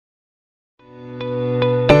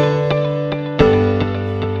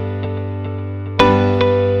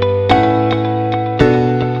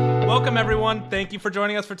Thank you for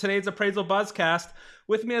joining us for today's Appraisal Buzzcast.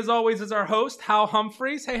 With me, as always, is our host, Hal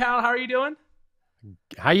Humphreys. Hey, Hal, how are you doing?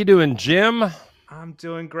 How you doing, Jim? I'm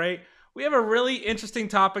doing great. We have a really interesting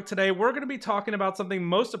topic today. We're going to be talking about something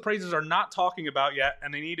most appraisers are not talking about yet,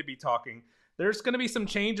 and they need to be talking. There's going to be some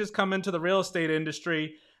changes coming to the real estate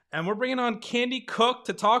industry, and we're bringing on Candy Cook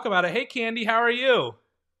to talk about it. Hey, Candy, how are you?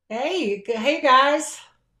 Hey guys.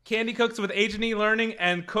 Candy Cook's with Agent eLearning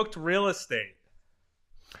and Cooked Real Estate.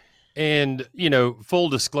 And, full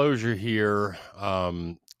disclosure here,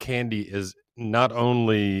 Candy is not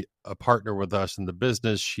only a partner with us in the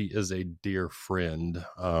business, she is a dear friend.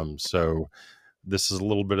 So this is a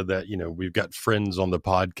little bit of that, we've got friends on the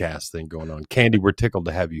podcast thing going on. Candy, we're tickled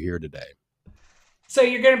to have you here today. So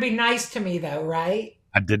you're going to be nice to me though, right?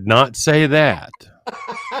 I did not say that.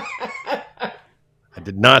 I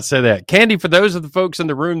did not say that. Candy, for those of the folks in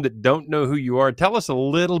the room that don't know who you are, tell us a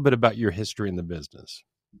little bit about your history in the business.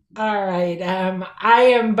 All right. I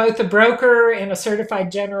am both a broker and a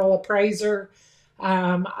certified general appraiser.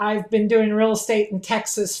 I've been doing real estate in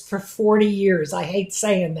Texas for 40 years. I hate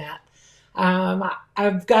saying that.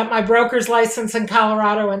 I've got my broker's license in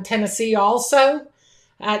Colorado and Tennessee also.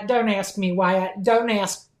 Don't ask me why. Don't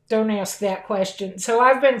ask that question. So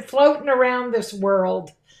I've been floating around this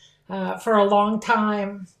world for a long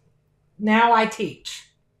time. Now I teach.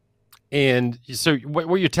 And so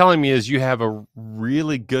what you're telling me is you have a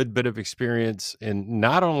really good bit of experience in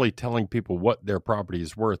not only telling people what their property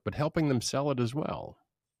is worth, but helping them sell it as well.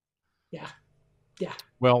 Yeah.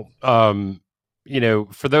 Well,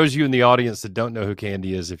 for those of you in the audience that don't know who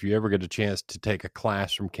Candy is, if you ever get a chance to take a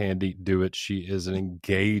class from Candy, do it. She is an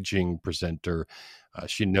engaging presenter.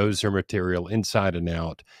 She knows her material inside and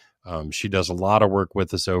out. She does a lot of work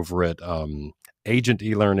with us over at Agent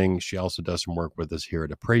eLearning. She also does some work with us here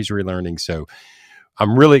at Appraiser eLearning. So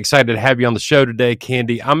I'm really excited to have you on the show today,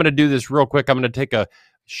 Candy. I'm going to do this real quick. I'm going to take a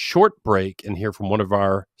short break and hear from one of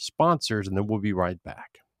our sponsors, and then we'll be right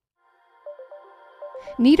back.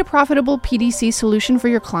 Need a profitable PDC solution for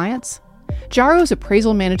your clients? Jaro's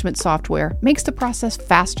appraisal management software makes the process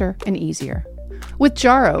faster and easier. With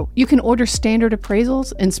Jaro, you can order standard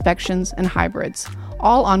appraisals, inspections, and hybrids,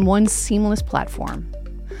 all on one seamless platform.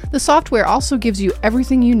 The software also gives you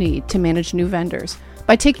everything you need to manage new vendors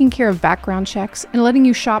by taking care of background checks and letting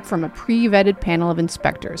you shop from a pre-vetted panel of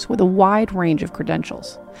inspectors with a wide range of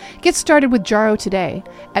credentials. Get started with Jaro today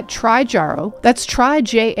at TryJaro, that's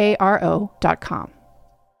tryjaro.com.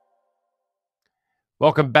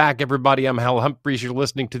 Welcome back, everybody. I'm Hal Humphreys. You're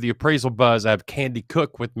listening to the Appraisal Buzz. I have Candy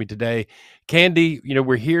Cook with me today. Candy,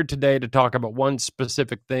 we're here today to talk about one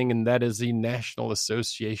specific thing, and that is the National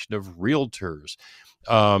Association of Realtors.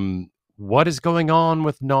 What is going on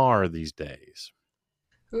with NAR these days?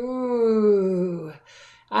 Ooh.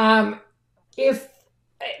 Now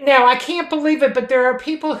I can't believe it, but there are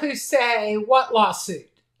people who say, what lawsuit?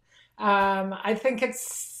 I think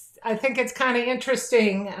it's kind of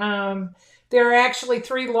interesting. There are actually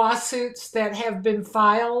 3 lawsuits that have been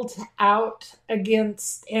filed out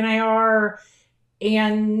against NAR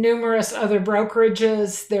and numerous other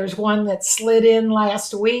brokerages. There's one that slid in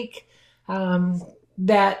last week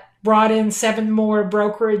that brought in 7 more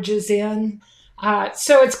brokerages in.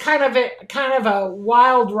 So it's kind of a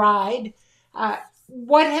wild ride.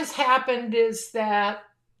 What has happened is that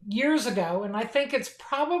years ago, and I think it's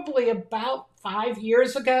probably about 5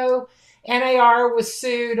 years ago, NAR was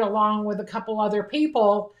sued along with a couple other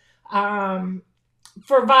people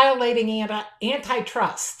for violating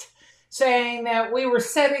antitrust, saying that we were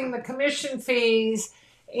setting the commission fees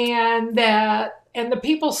and the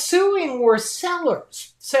people suing were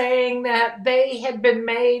sellers, saying that they had been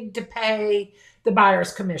made to pay the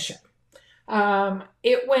buyer's commission.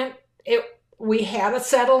 We had a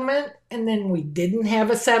settlement and then we didn't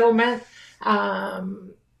have a settlement.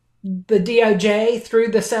 The DOJ threw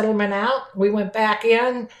the settlement out. We went back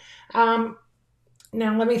in. Now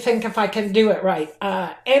let me think if I can do it right.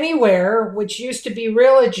 Anywhere, which used to be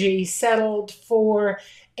Realogy, settled for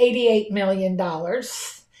 $88 million.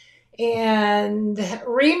 And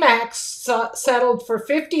RE/MAX settled for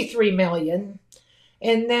 $53 million.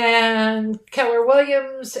 And then Keller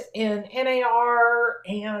Williams and NAR,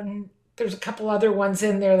 and there's a couple other ones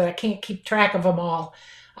in there that I can't keep track of them all,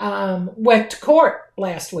 went to court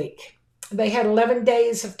last week. They had 11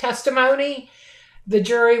 days of testimony. The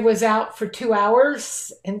jury was out for 2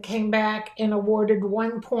 hours and came back and awarded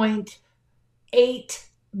 $1.8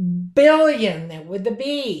 billion with a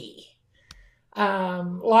B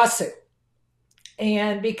lawsuit.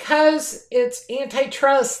 And because it's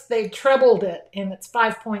antitrust, they trebled it, and it's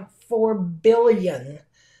 $5.4 billion.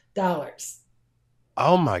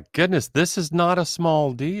 Oh my goodness, this is not a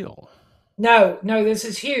small deal. No, this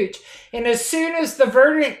is huge. And as soon as the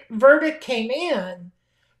verdict came in,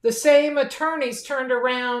 the same attorneys turned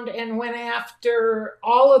around and went after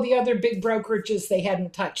all of the other big brokerages they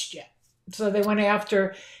hadn't touched yet. So they went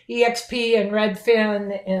after EXP and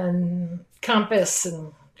Redfin and Compass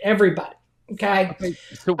and everybody. Okay.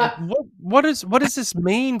 So what does this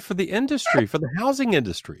mean for the industry, for the housing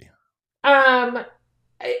industry?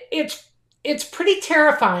 It's pretty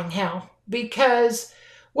terrifying, Hal, because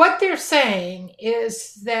what they're saying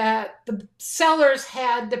is that the sellers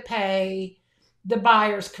had to pay the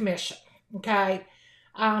buyer's commission. Okay.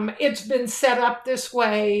 It's been set up this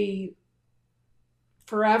way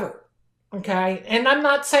forever. Okay. And I'm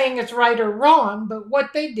not saying it's right or wrong, but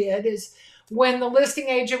what they did is when the listing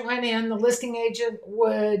agent went in, the listing agent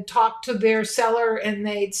would talk to their seller and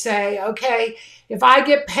they'd say, okay, if I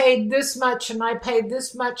get paid this much and I pay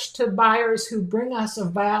this much to buyers who bring us a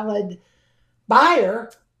valid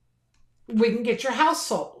buyer, we can get your house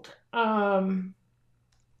sold. And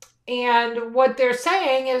what they're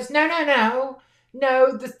saying is, no,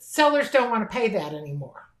 the sellers don't want to pay that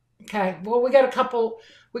anymore. Okay. Well, we got a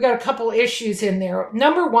couple issues in there.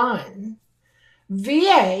 Number one,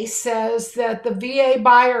 VA says that the VA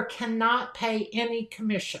buyer cannot pay any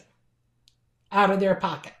commission out of their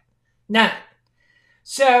pocket. None.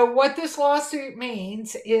 So what this lawsuit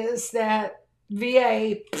means is that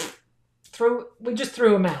VA we just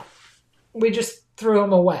threw them out. We just threw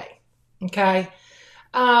them away. Okay.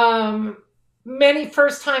 Many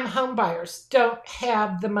first-time home buyers don't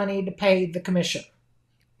have the money to pay the commission.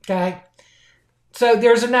 Okay. So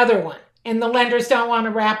there's another one. And the lenders don't want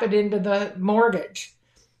to wrap it into the mortgage.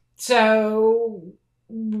 So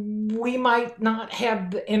we might not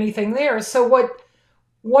have anything there. So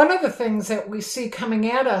one of the things that we see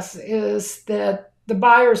coming at us is that the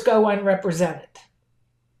buyers go unrepresented,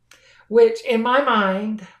 which in my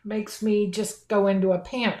mind makes me just go into a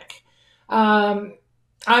panic. I'm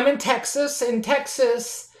in Texas. In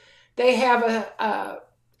Texas, they have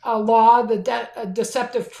a law, the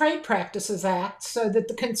Deceptive Trade Practices Act, so that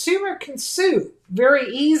the consumer can sue very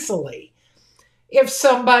easily if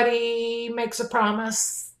somebody makes a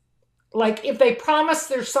promise, like if they promise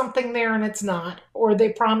there's something there and it's not, or they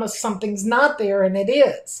promise something's not there and it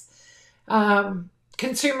is.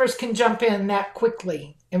 Consumers can jump in that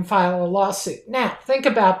quickly and file a lawsuit. Now, think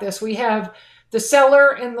about this. We have the seller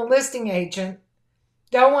and the listing agent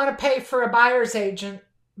don't want to pay for a buyer's agent.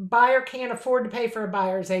 Buyer can't afford to pay for a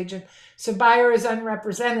buyer's agent, so buyer is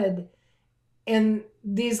unrepresented. And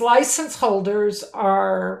these license holders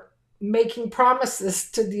are making promises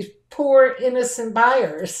to these poor innocent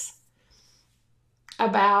buyers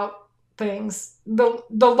about things. The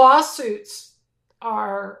lawsuits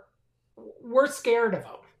we're scared of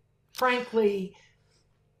them. Frankly,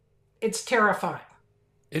 it's terrifying.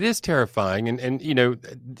 It is terrifying. And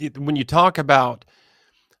when you talk about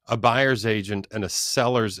a buyer's agent and a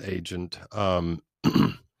seller's agent,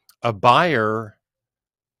 a buyer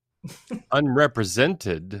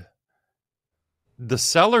unrepresented, the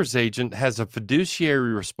seller's agent has a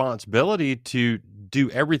fiduciary responsibility to do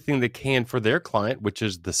everything they can for their client, which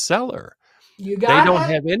is the seller. They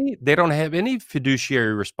don't have any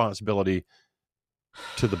fiduciary responsibility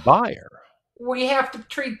to the buyer. We have to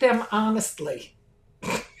treat them honestly.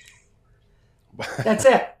 That's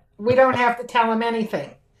it. We don't have to tell them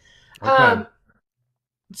anything. Okay.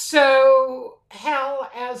 So, Hal,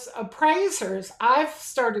 as appraisers, I've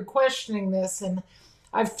started questioning this, and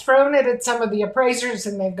I've thrown it at some of the appraisers,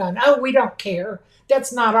 and they've gone, "Oh, we don't care.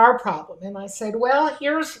 That's not our problem." And I said, "Well,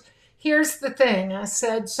 here's the thing." I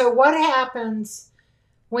said, "So what happens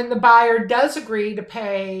when the buyer does agree to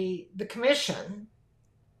pay the commission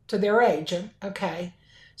to their agent? Okay,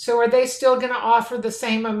 so are they still going to offer the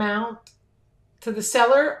same amount to the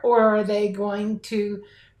seller, or are they going to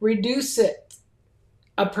reduce it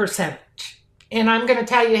a percentage?" And I'm going to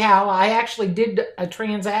tell you how I actually did a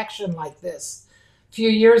transaction like this a few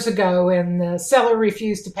years ago, and the seller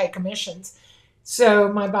refused to pay commissions.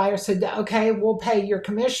 So my buyer said, "Okay, we'll pay your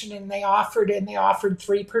commission." And they offered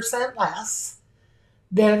 3% less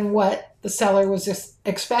than what the seller was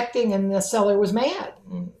expecting, and the seller was mad.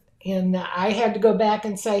 And I had to go back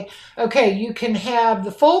and say, "Okay, you can have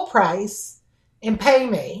the full price and pay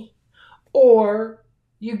me, or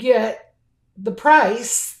you get the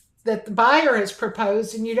price that the buyer has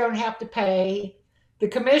proposed and you don't have to pay the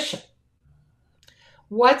commission."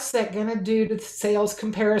 What's that going to do to the sales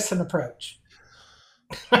comparison approach?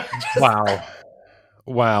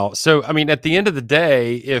 Wow. So, I mean, at the end of the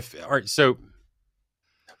day, so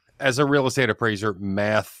as a real estate appraiser,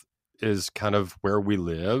 math is kind of where we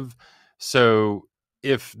live. So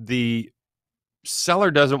if the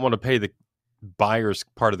seller doesn't want to pay buyer's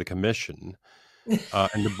part of the commission.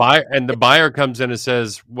 And the buyer comes in and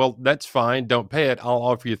says, well, that's fine. Don't pay it. I'll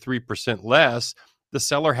offer you 3% less. The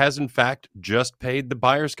seller has, in fact, just paid the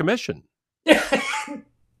buyer's commission.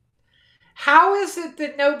 How is it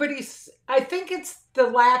that I think it's the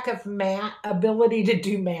lack of ability to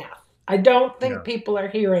do math. I don't think people are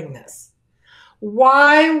hearing this.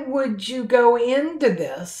 Why would you go into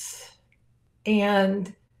this?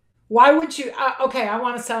 And why would you, okay, I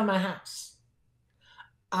want to sell my house.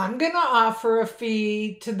 I'm going to offer a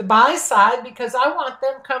fee to the buy side because I want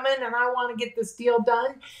them coming and I want to get this deal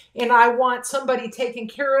done. And I want somebody taking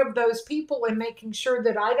care of those people and making sure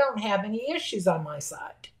that I don't have any issues on my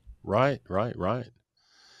side. Right.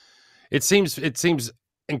 It seems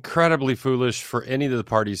incredibly foolish for any of the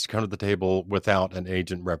parties to come to the table without an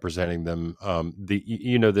agent representing them.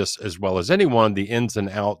 You know this as well as anyone, the ins and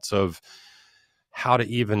outs of how to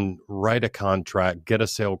even write a contract, get a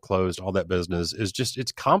sale closed, all that business is just,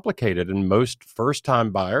 it's complicated. And most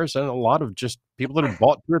first-time buyers and a lot of just people that have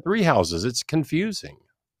bought 2 or 3 houses, it's confusing.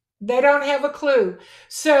 They don't have a clue.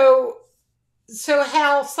 So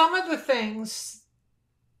Hal, some of the things,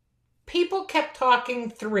 people kept talking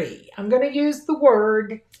 3. I'm going to use the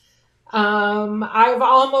word. I've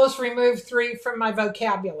almost removed 3 from my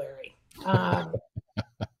vocabulary.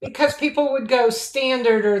 Because people would go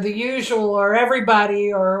standard or the usual or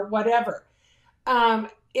everybody or whatever.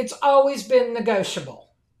 It's always been negotiable.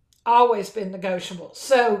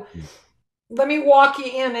 So let me walk you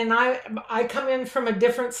in, and I come in from a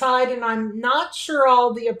different side, and I'm not sure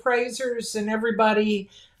all the appraisers and everybody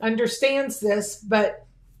understands this, but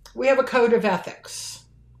we have a code of ethics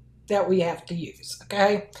that we have to use,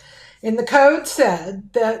 okay? And the code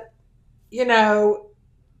said that,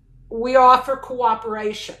 we offer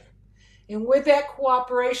cooperation. And with that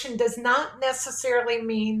cooperation does not necessarily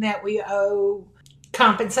mean that we owe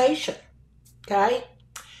compensation. Okay?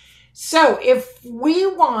 So if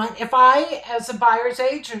I, as a buyer's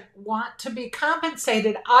agent, want to be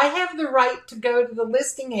compensated, I have the right to go to the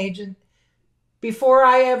listing agent before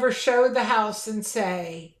I ever show the house and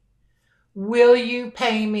say, will you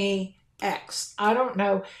pay me X? I don't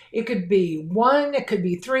know. It could be 1, it could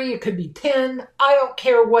be 3, it could be 10. I don't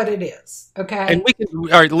care what it is. Okay. And all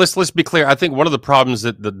right, let's be clear. I think one of the problems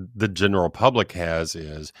that the general public has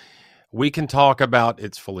is we can talk about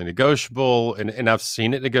it's fully negotiable, and I've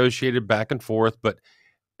seen it negotiated back and forth, but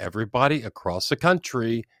everybody across the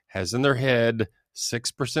country has in their head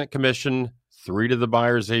 6% commission, 3 to the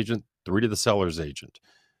buyer's agent, 3 to the seller's agent.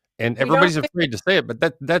 And everybody's afraid to say it,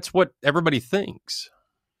 but that's what everybody thinks.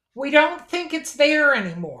 We don't think it's there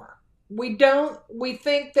anymore. We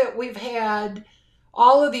think that we've had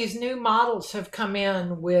all of these new models have come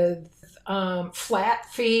in with flat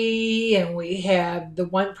fee, and we have the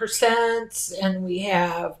 1%, and we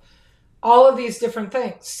have all of these different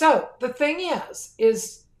things. So the thing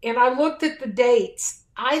is, and I looked at the dates,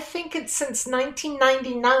 I think it's since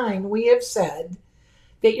 1999 we have said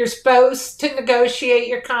that you're supposed to negotiate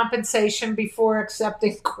your compensation before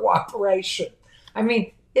accepting cooperation. I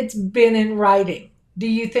mean, it's been in writing. Do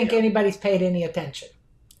you think anybody's paid any attention?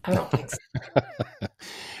 I don't think so.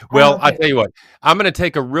 Well, I tell you what, I'm going to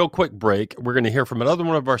take a real quick break. We're going to hear from another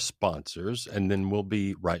one of our sponsors, and then we'll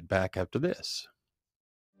be right back after this.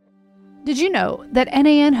 Did you know that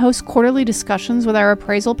NAN hosts quarterly discussions with our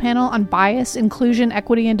appraisal panel on bias, inclusion,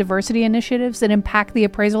 equity, and diversity initiatives that impact the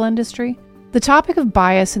appraisal industry? The topic of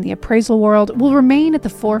bias in the appraisal world will remain at the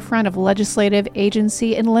forefront of legislative,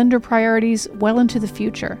 agency, and lender priorities well into the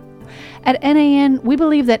future. At NAN, we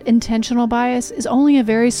believe that intentional bias is only a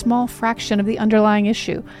very small fraction of the underlying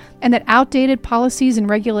issue, and that outdated policies and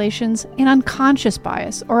regulations and unconscious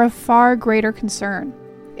bias are of far greater concern.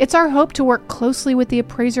 It's our hope to work closely with the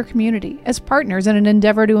appraiser community as partners in an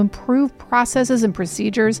endeavor to improve processes and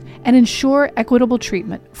procedures and ensure equitable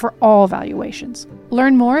treatment for all valuations.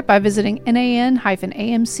 Learn more by visiting nan-amc.com.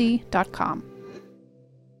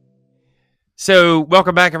 So,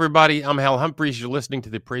 welcome back, everybody. I'm Hal Humphreys. You're listening to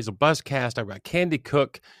the Appraisal Buzzcast. I've got Candy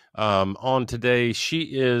Cook on today. She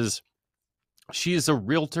is a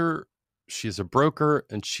realtor, she is a broker,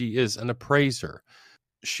 and she is an appraiser.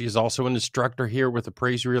 She is also an instructor here with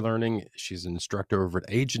Appraiser eLearning. She's an instructor over at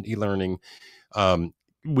Agent eLearning.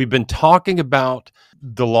 We've been talking about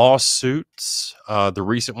the lawsuits, the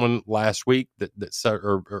recent one last week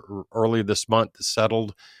or early this month that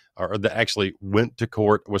settled, or that actually went to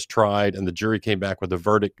court, was tried, and the jury came back with a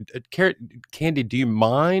verdict. Candy, do you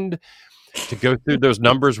mind to go through those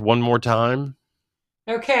numbers one more time?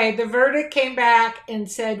 Okay, the verdict came back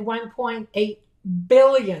and said 1.8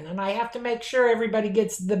 billion, and I have to make sure everybody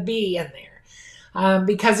gets the B in there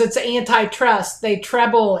because it's antitrust. They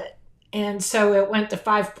treble it. And so it went to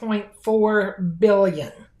 5.4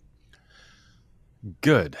 billion.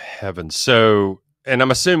 Good heavens. So, and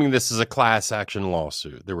I'm assuming this is a class action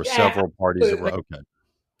lawsuit. There were several parties that were okay.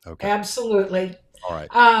 Okay. Absolutely. All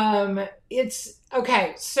right. It's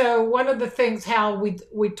okay. So one of the things, Hal,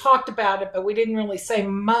 we talked about it, but we didn't really say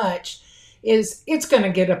much, is it's going to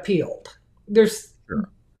get appealed. There's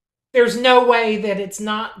no way that it's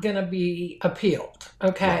not going to be appealed.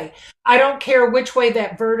 Okay. Right. I don't care which way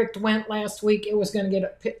that verdict went last week. It was going to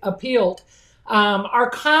get appealed. Our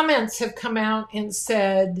comments have come out and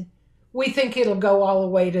said, we think it'll go all the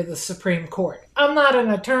way to the Supreme Court. I'm not an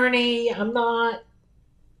attorney. I'm not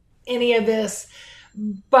any of this,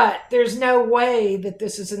 but there's no way that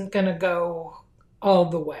this isn't going to go all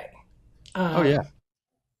the way. Oh yeah.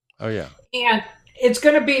 And it's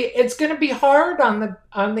going to be hard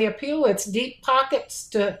on the appeal. It's deep pockets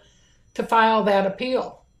to file that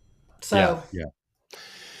appeal. So yeah.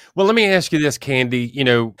 Well, let me ask you this, Candy. You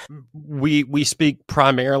know, we speak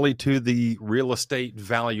primarily to the real estate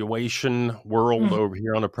valuation world over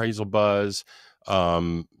here on Appraisal Buzz. You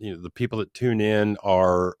know, the people that tune in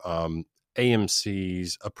are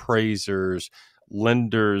AMCs, appraisers,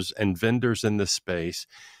 lenders, and vendors in this space.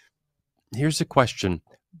 Here's the question.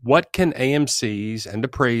 What can AMCs and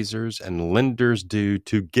appraisers and lenders do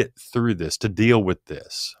to get through this, to deal with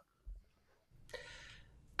this?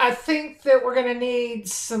 I think that we're going to need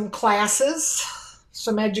some classes,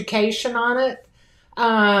 some education on it.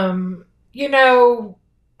 You know,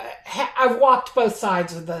 I've walked both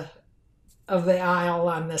sides of the aisle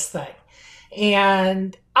on this thing,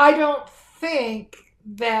 and I don't think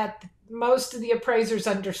that most of the appraisers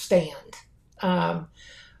understand.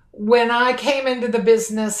 When I came into the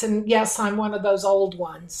business, and yes, I'm one of those old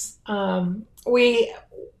ones, we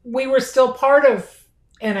were still part of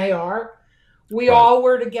NAR. We all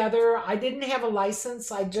were together. I didn't have a license.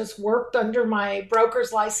 I just worked under my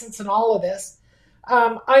broker's license and all of this.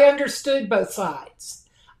 I understood both sides.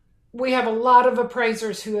 We have a lot of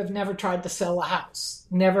appraisers who have never tried to sell a house,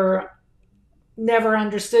 never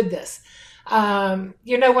understood this.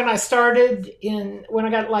 You know, when I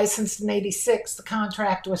got licensed in 86, the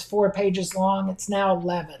contract was 4 pages long. It's now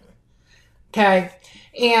 11. Okay.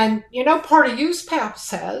 And, you know, part of USPAP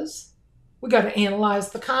says we got to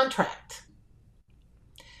analyze the contract.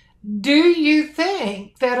 Do you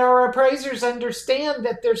think that our appraisers understand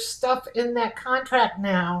that there's stuff in that contract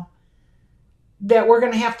now that we're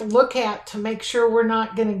going to have to look at to make sure we're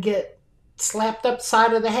not going to get slapped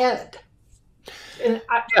upside of the head? And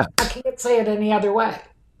I can't say it any other way.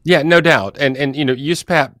 Yeah, no doubt. And you know,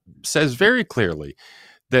 USPAP says very clearly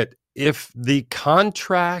that if the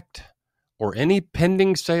contract or any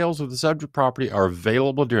pending sales of the subject property are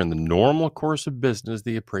available during the normal course of business,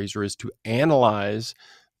 the appraiser is to analyze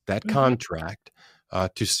that contract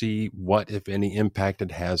to see what, if any, impact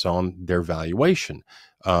it has on their valuation.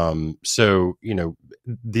 So, you know,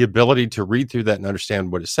 the ability to read through that and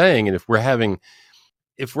understand what it's saying, and if we're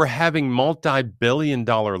having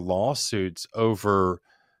multi-billion-dollar lawsuits over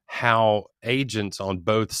how agents on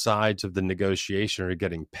both sides of the negotiation are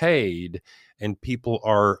getting paid, and people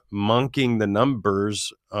are monkeying the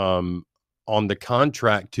numbers on the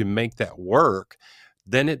contract to make that work,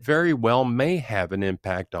 then it very well may have an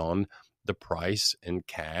impact on the price in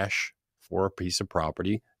cash for a piece of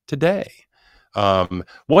property today.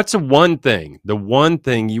 What's the one thing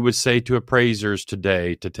you would say to appraisers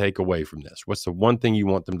today to take away from this? What's the one thing you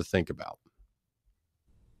want them to think about?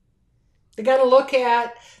 They got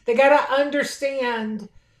to understand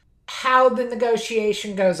how the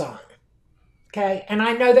negotiation goes on. Okay. And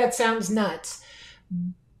I know that sounds nuts,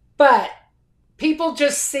 but people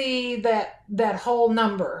just see that whole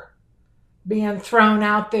number being thrown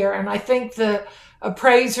out there. And I think the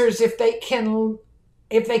appraisers, if they can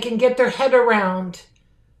get their head around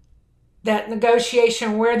that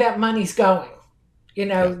negotiation, where that money's going, you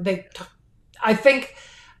know, I think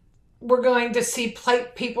we're going to see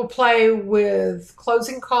people play with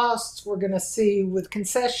closing costs. We're going to see with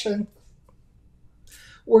concession.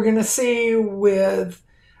 We're going to see with,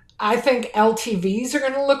 I think LTVs are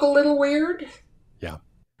going to look a little weird. Yeah.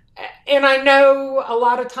 And I know a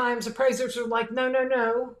lot of times appraisers are like,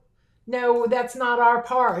 no, that's not our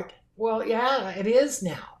part. Well, yeah, it is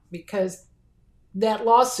now, because that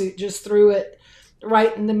lawsuit just threw it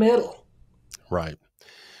right in the middle. Right.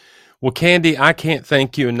 Well, Candy, I can't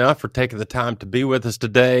thank you enough for taking the time to be with us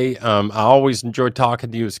today. I always enjoy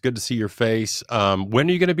talking to you. It's good to see your face. When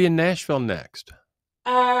are you going to be in Nashville next?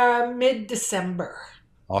 Mid-December.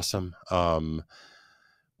 Awesome.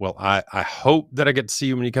 Well, I hope that I get to see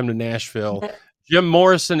you when you come to Nashville. Jim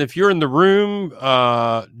Morrison, if you're in the room,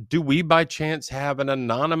 do we by chance have an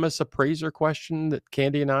anonymous appraiser question that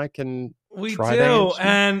Candy and I can We try to do, answer?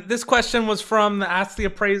 and this question was from the Ask the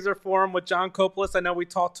Appraiser forum with John Copelis. I know we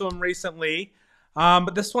talked to him recently,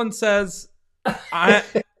 but this one says, I'm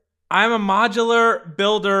a modular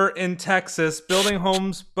builder in Texas, building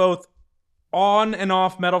homes both on and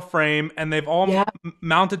off metal frame, and they've all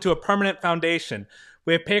mounted to a permanent foundation.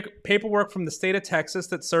 We have paperwork from the state of Texas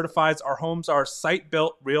that certifies our homes are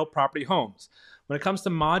site-built real property homes. When it comes to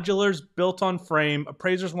modulars built on frame,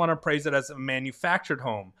 appraisers want to appraise it as a manufactured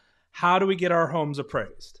home. How do we get our homes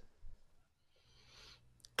appraised?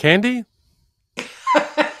 Candy?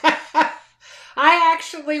 I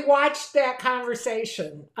actually watched that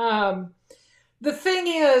conversation. The thing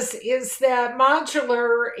is that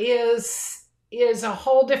modular is a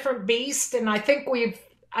whole different beast, and I think we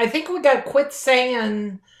got to quit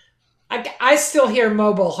saying. I still hear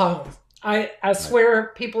mobile home. I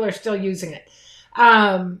swear people are still using it.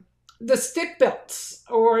 The stick builts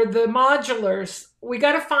or the modulars, we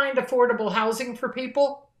got to find affordable housing for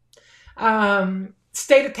people.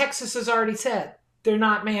 State of Texas has already said they're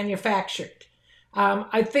not manufactured.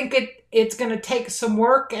 I think it's going to take some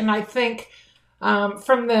work, and I think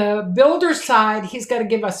from the builder side, he's got to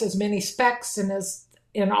give us as many specs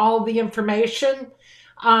and all the information.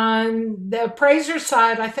 On the appraiser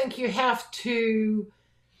side, I think you have to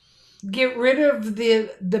get rid of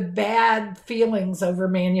the bad feelings over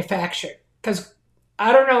manufacturing, because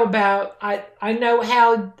I don't know about I know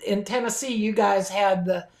how in Tennessee you guys had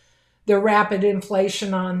the rapid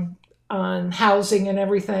inflation on housing and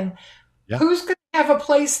everything. Yeah. Who's going to have a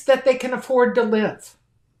place that they can afford to live?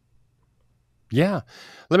 Yeah.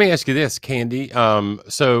 Let me ask you this, Candy.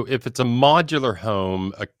 So if it's a modular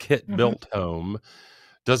home, a kit built home,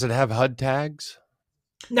 does it have HUD tags?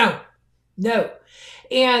 No.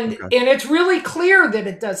 And it's really clear that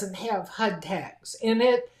it doesn't have HUD tags. And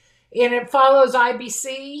it follows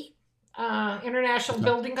IBC, International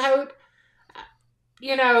Building Code.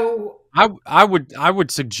 You know, I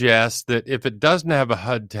would suggest that if it doesn't have a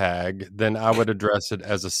HUD tag, then I would address it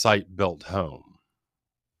as a site built home.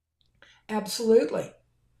 Absolutely.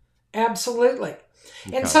 Okay.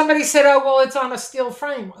 And somebody said, "Oh, well, it's on a steel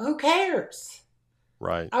frame." Who cares?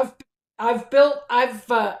 Right. I've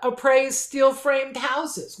appraised steel framed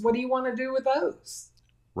houses. What do you want to do with those?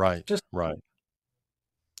 Right. Right.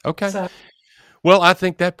 Okay. So, well, I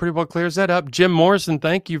think that pretty well clears that up. Jim Morrison,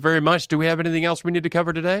 thank you very much. Do we have anything else we need to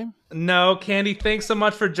cover today? No, Candy, thanks so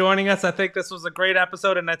much for joining us. I think this was a great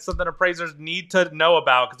episode, and that's something appraisers need to know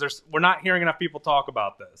about, because we're not hearing enough people talk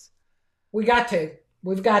about this. We've got to.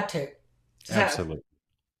 So,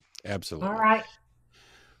 Absolutely. All right.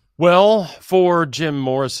 Well, for Jim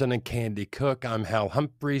Morrison and Candy Cook, I'm Hal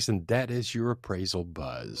Humphreys, and that is your Appraisal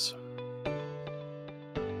Buzz.